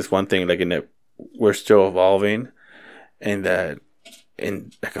heard this one thing, like in that we're still evolving, and that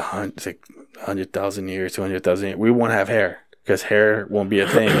in like 100,000 years, 200,000 years, we won't have hair. Because hair won't be a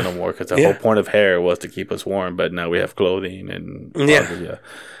thing anymore. Because the whole point of hair was to keep us warm, but now we have clothing and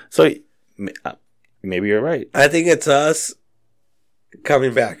So maybe you're right. I think it's us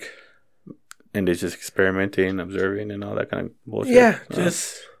coming back, and they're just experimenting, observing, and all that kind of bullshit. Yeah,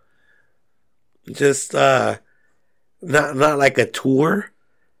 just not like a tour,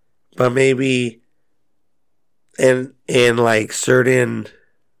 but maybe in like certain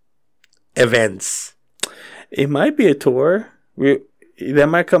events. It might be a tour. That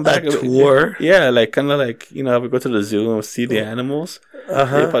might come back. A tour? Yeah, like kind of like, you know, we go to the zoo and see the animals.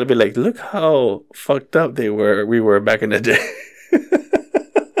 They'd probably be like, look how fucked up we were back in the day.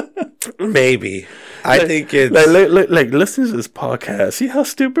 Maybe. I think it's... Like, listen to this podcast. See how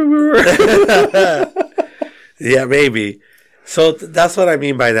stupid we were? Yeah, maybe. So that's what I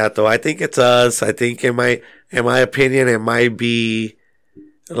mean by that, though. I think it's us. I think, in my opinion, it might be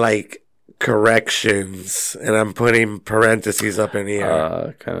like corrections, and I'm putting parentheses up in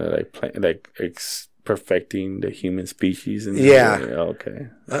here. Kind of like perfecting the human species. And okay,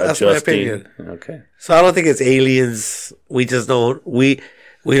 that's my opinion. Okay, so I don't think it's aliens. We just don't we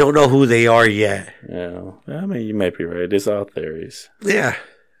don't know who they are yet. Yeah, I mean, you might be right. It's all theories. Yeah,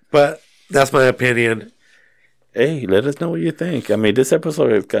 but that's my opinion. Hey, let us know what you think. I mean, this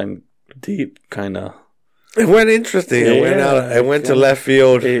episode has gone deep, kind of. It went interesting. It went to left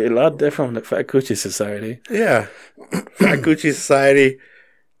field. A lot different from the Fat Coochie Society. Yeah. Fat Coochie Society.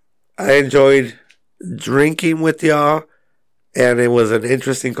 I enjoyed drinking with y'all, and it was an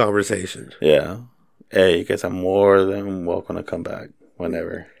interesting conversation. Yeah. Hey, you guys are more than welcome to come back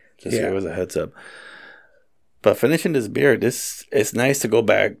whenever. Just give us a heads up. But finishing this beer, it's nice to go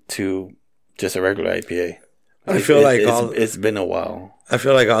back to just a regular IPA. I feel like it's been a while. I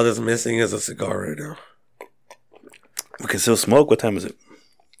feel like all that's missing is a cigar right now. We can still smoke. What time is it?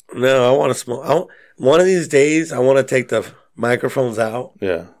 No, I want to smoke. One of these days, I want to take the microphones out.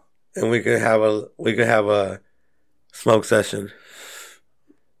 Yeah, and we could have a smoke session.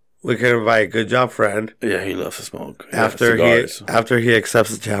 We could invite a good job friend. Yeah, he loves to smoke. After he accepts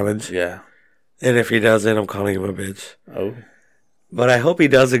the challenge. Yeah, and if he doesn't, I'm calling him a bitch. Oh, but I hope he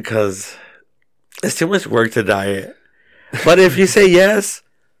doesn't, because it's too much work to diet. But if you say yes,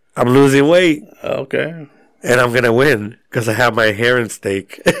 I'm losing weight. Okay. And I'm going to win because I have my hair in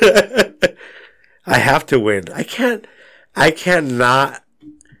stake. I have to win. I can't not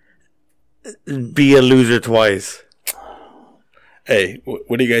be a loser twice. Hey,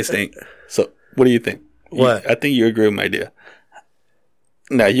 what do you guys think? So, what do you think? What? I think you agree with my idea.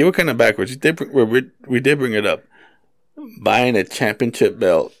 Now, you were kind of backwards. We did bring it up. Buying a championship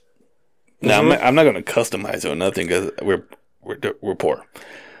belt. Now, I'm not going to customize it or nothing because we're poor.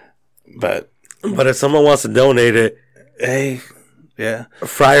 But if someone wants to donate it, hey, yeah,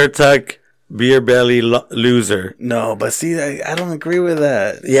 Friar Tuck beer belly loser. No, but see, I don't agree with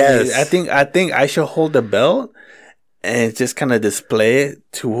that. Yes, I think I should hold the belt and just kind of display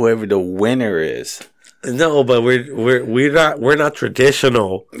it to whoever the winner is. No, but we're not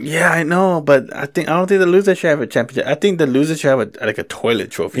traditional. Yeah, I know, but I don't think the loser should have a championship. I think the loser should have like a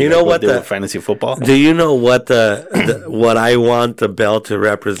toilet trophy. You know what the fantasy football? Do you know what what I want the belt to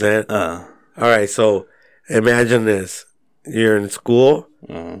represent? All right, so imagine this: you're in school,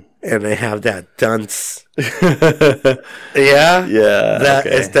 and they have that dunce. Yeah.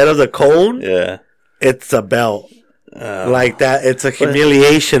 Instead of the cone, it's a belt. Like that, it's a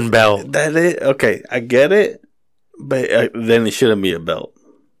humiliation belt. That is okay. I get it, but then it shouldn't be a belt.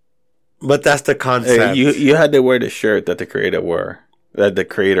 But that's the concept. You had to wear the shirt that the creator wore. that the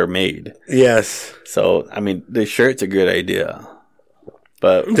creator made. Yes. So, I mean, the shirt's a good idea.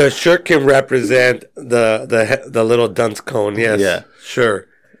 But the shirt can represent the little dunce cone. Yes. Yeah. Sure.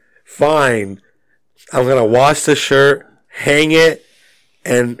 Fine. I'm going to wash the shirt, hang it,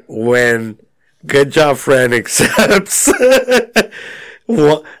 and when Good Job Friend accepts,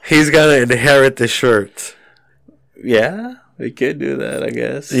 he's going to inherit the shirt. Yeah, we could do that, I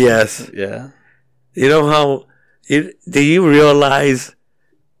guess. Yes. Yeah. You know how... do you realize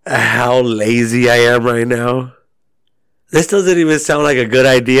how lazy I am right now? This doesn't even sound like a good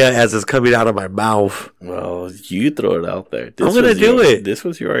idea as it's coming out of my mouth. Well, you throw it out there. I'm going to do it. This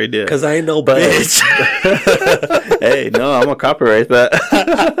was your idea. Because I know, bitch. Hey, no, I'm going to copyright that.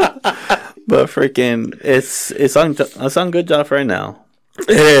 But freaking, it's on Good Job right now. It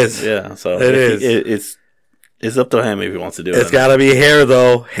is. Yeah, so it is. It's up to him if he wants to do it. It's got to be hair,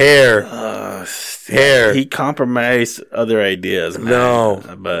 though. Hair. Hair. He compromised other ideas, man. No,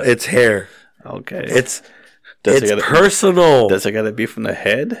 but it's hair. Okay. It's personal. Does it got to be from the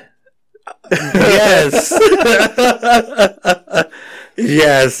head? Yes.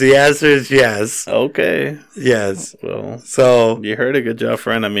 Yes. The answer is yes. Okay. Yes. Well, so you heard a Good Job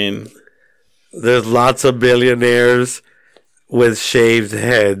Friend. I mean, there's lots of billionaires with shaved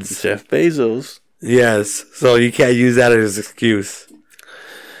heads. Jeff Bezos. Yes. So you can't use that as an excuse.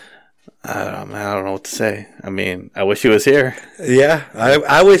 I don't know what to say. I mean, I wish he was here. Yeah.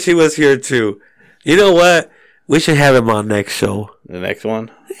 I wish he was here too. You know what? We should have him on next show. The next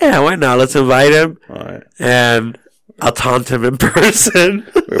one? Yeah, why not? Let's invite him. All right. And I'll taunt him in person.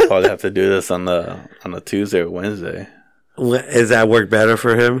 We'll probably have to do this on the Tuesday or Wednesday. Does that work better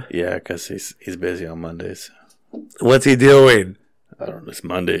for him? Yeah, because he's busy on Mondays. What's he doing? I don't know. It's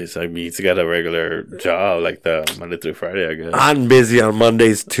Mondays. I mean, he's got a regular job like the Monday through Friday, I guess. I'm busy on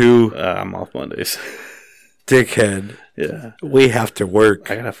Mondays too. I'm off Mondays. Dickhead. Yeah. We have to work.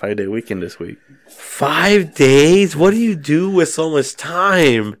 I got a 5-day weekend this week. 5 days? What do you do with so much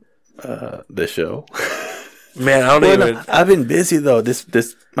time? This show. Man, I don't even... No, I've been busy though. This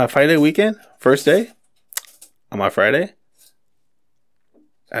my 5-day weekend, first day, on my Friday,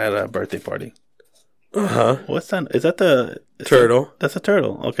 I had a birthday party. Uh-huh. What's that? Is that the... Turtle. That's a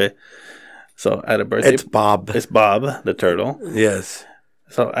turtle. Okay. So I had a birthday... It's Bob. It's Bob, the turtle. Yes.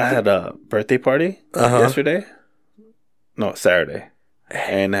 So I had a birthday party yesterday. No, Saturday.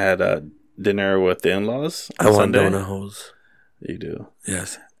 And I had a dinner with the in-laws on I want Sunday. donut holes. You do.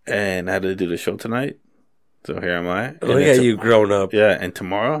 Yes. And I had to do the show tonight. So here am I. Look at you grown up. Yeah, and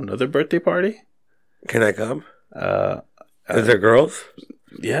tomorrow, another birthday party. Can I come? Is there girls?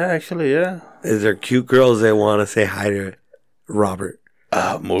 Yeah, actually, yeah. Is there cute girls that want to say hi to Robert?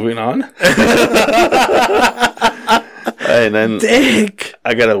 Moving on. And then Dick.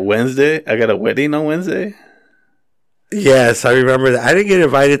 I got a wedding on Wednesday. Yes, I remember that. I didn't get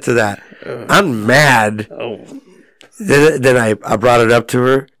invited to that. I'm mad. Oh. Then I brought it up to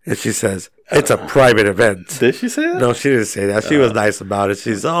her, and she says, it's a private event. Did she say that? No, she didn't say that. She was nice about it.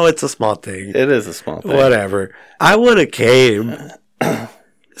 She's, it's a small thing. It is a small thing. Whatever. I would have came,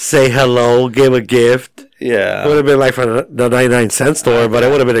 say hello, give a gift. Yeah. It would have been like from the 99-cent store, but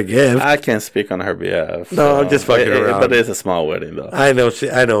it would have been a gift. I can't speak on her behalf. No, I'm just fucking around. But it's a small wedding, though. I know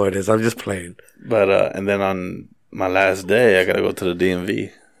it is. I'm just playing. But, and then on my last day, I got to go to the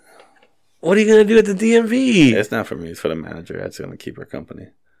DMV. What are you going to do at the DMV? It's not for me. It's for the manager. That's going to keep her company.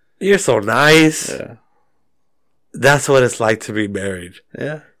 You're so nice. Yeah. That's what it's like to be married.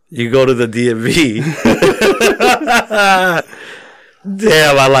 Yeah. You go to the DMV.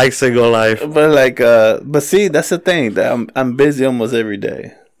 Damn, I like single life. But but see, that's the thing. That I'm busy almost every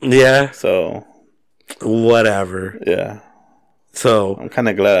day. Yeah. So, whatever. Yeah. So I'm kind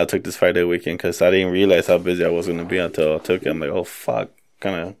of glad I took this 5-day weekend because I didn't realize how busy I was going to be until I took it. I'm like, oh fuck,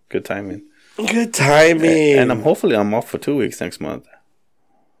 kind of good timing. Good timing. And I'm off for 2 weeks next month.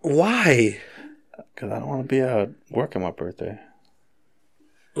 Why? Because I don't want to be at work on my birthday.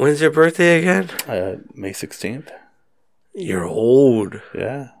 When's your birthday again? May 16th. You're old.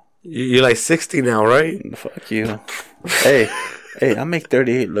 Yeah. You're like 60 now, right? Fuck you. Hey, I make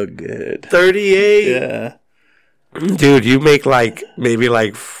 38 look good. 38? Yeah. Dude, you make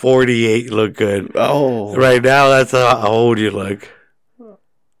maybe 48 look good. Oh. Right now, that's how old you look.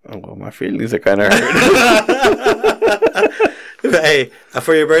 Oh, well, my feelings are kind of hurt. Hey,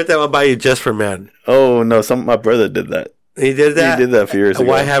 for your birthday, I'll buy you Just for Men. Oh, no, my brother did that. He did that? He did that a few years ago.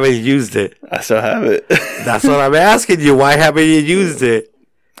 Why haven't you used it? I still have it. That's what I'm asking you. Why haven't you used it?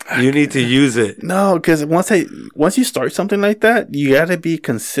 You need to use it. No, because once you start something like that, you got to be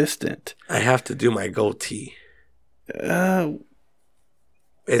consistent. I have to do my goatee.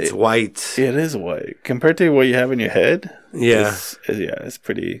 It's white. It is white. Compared to what you have in your head? Yeah. It's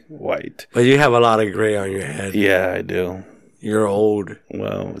pretty white. But you have a lot of gray on your head. Yeah, I do. You're old.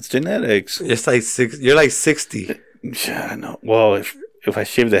 Well, it's genetics. It's like you're like 60. Yeah, I know. Well, if I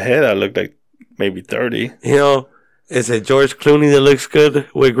shave the head, I look like maybe 30. You know, is it George Clooney that looks good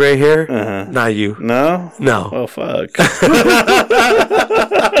with gray hair? Uh-huh. Not you. No? No. Oh, fuck.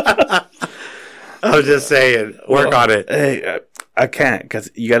 I was just saying, work on it. Hey, I can't because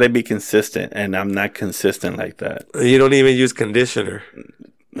you got to be consistent, and I'm not consistent like that. You don't even use conditioner.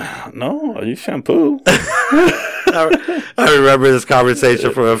 No, I use shampoo. I remember this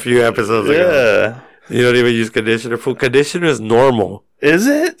conversation from a few episodes ago. Yeah. You don't even use conditioner. Conditioner is normal. Is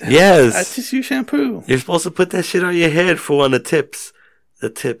it? Yes. I just use shampoo. You're supposed to put that shit on your head, fool, on the tips. The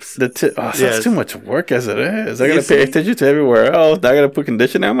tips. Oh, so Yes. that's too much work as it is. I got to pay attention to everywhere else. I got to put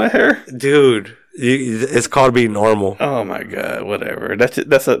conditioner on my hair? Dude, it's called being normal. Oh, my God. Whatever. That's a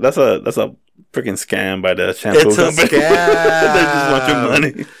freaking scam by the shampoo It's a company. scam. They just want your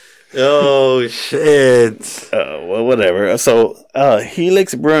money. Oh, shit. Well, whatever. So,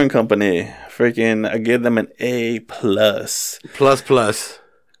 Helix Brewing Company, freaking, I give them an A+. Plus.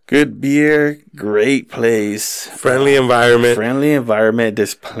 Good beer, great place. Friendly environment.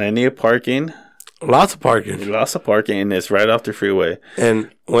 There's plenty of parking. Lots of parking. And it's right off the freeway.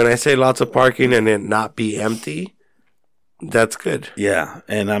 And when I say lots of parking and it not be empty, that's good. Yeah.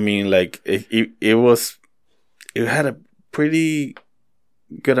 And I mean, like, it had a pretty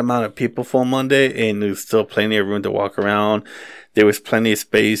good amount of people for Monday, and there's still plenty of room to walk around. There was plenty of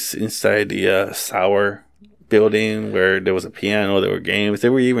space inside the sour building where there was a piano, there were games,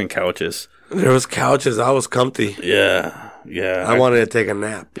 there were even couches. There was couches. I was comfy. Yeah. I wanted to take a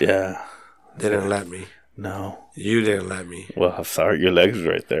nap. Yeah. They didn't let me. No. You didn't let me. Well, I'm sorry. Your leg's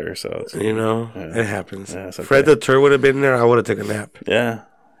right there, so. It happens. Yeah, okay. Fred the Tur would have been there. I would have taken a nap. Yeah.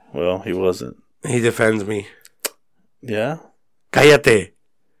 Well, he wasn't. He defends me. Yeah. Cállate.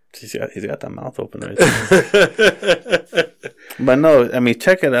 He's got that mouth open right there. But no, I mean,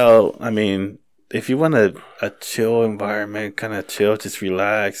 check it out. I mean, if you want a chill environment, kind of chill, just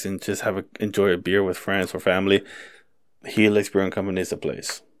relax and just enjoy a beer with friends or family, Helix Brewing Company is the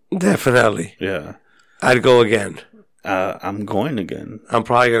place. Definitely. Yeah. I'd go again. I'm going again. I'm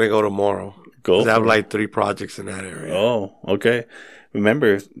probably going to go tomorrow. Go. I have like 3 projects in that area. Oh, okay.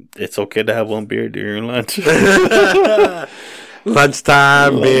 Remember, it's okay to have one beer during lunch.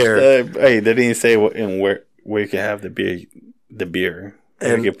 Lunchtime beer. Hey, they didn't say where you can have the beer.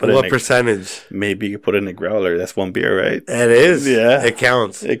 And what percentage? Maybe you put it in a growler. That's one beer, right? It is. Yeah. It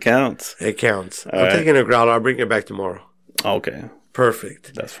counts. It counts. I'm taking a growler. I'll bring it back tomorrow. Okay.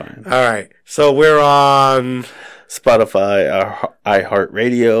 Perfect. That's fine. All right. So we're on Spotify,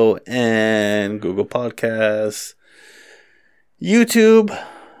 iHeartRadio, and Google Podcasts, YouTube,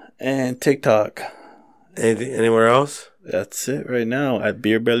 and TikTok. Anywhere else? That's it right now at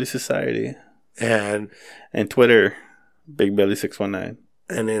Beer Belly Society. And Twitter, Big Belly 619.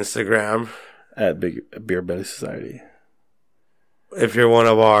 And Instagram at Beer Belly Society. If you're one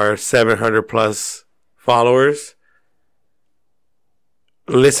of our 700 plus followers,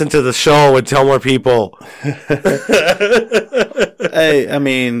 listen to the show and tell more people. Hey, I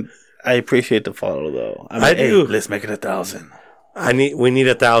mean, I appreciate the follow though. I do. Let's make it 1,000. We need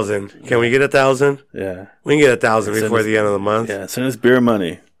 1,000. Can we get 1,000? Yeah. We can get 1,000 before the end of the month. Yeah, send us beer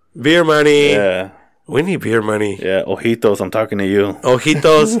money. Beer money. Yeah. We need beer money. Yeah, ojitos, I'm talking to you.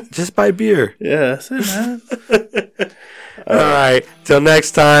 Ojitos, just buy beer. Yeah, that's it, man. All right. Till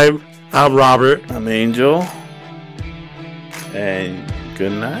next time, I'm Robert. I'm Angel. And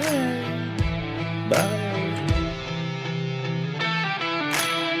good night. Bye.